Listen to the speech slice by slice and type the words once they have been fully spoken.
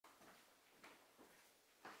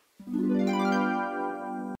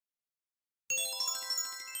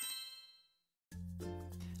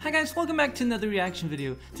Hi guys, welcome back to another reaction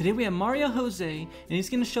video. Today we have Mario Jose, and he's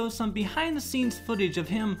going to show some behind the scenes footage of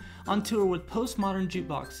him on tour with Postmodern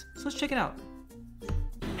Jukebox. So let's check it out.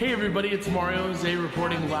 Hey everybody, it's Mario Jose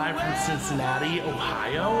reporting live from Cincinnati,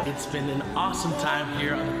 Ohio. It's been an awesome time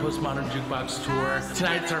here on the Postmodern Jukebox tour.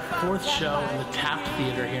 Tonight's our fourth show in the Taft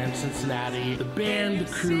Theater here in Cincinnati. The band,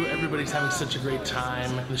 the crew, everybody's having such a great time.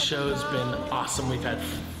 The show has been awesome. We've had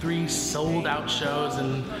 3 sold out shows,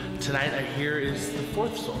 and tonight I hear is the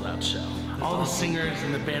 4th sold out show. All the singers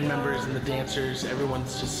and the band members and the dancers,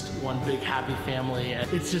 everyone's just one big happy family.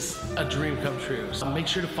 It's just a dream come true. So make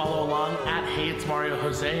sure to follow along at Hey It's Mario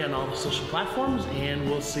Jose on all the social platforms, and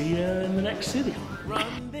we'll see you in the next city.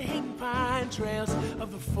 Run the hidden pine trails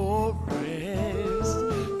of the forest.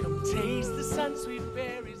 Come taste the sun-sweet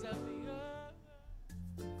berries of the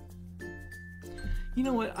earth. You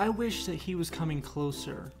know what? I wish that he was coming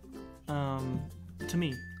closer to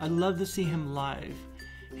me. I'd love to see him live.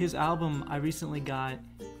 His album I recently got,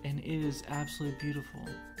 and it is absolutely beautiful.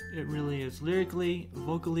 It really is. Lyrically,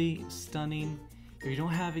 vocally, stunning. If you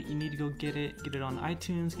don't have it, you need to go get it. Get it on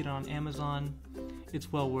iTunes, get it on Amazon.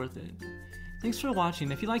 It's well worth it. Thanks for watching.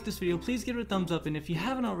 If you like this video, please give it a thumbs up, and if you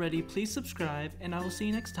haven't already, please subscribe, and I will see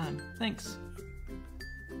you next time. Thanks.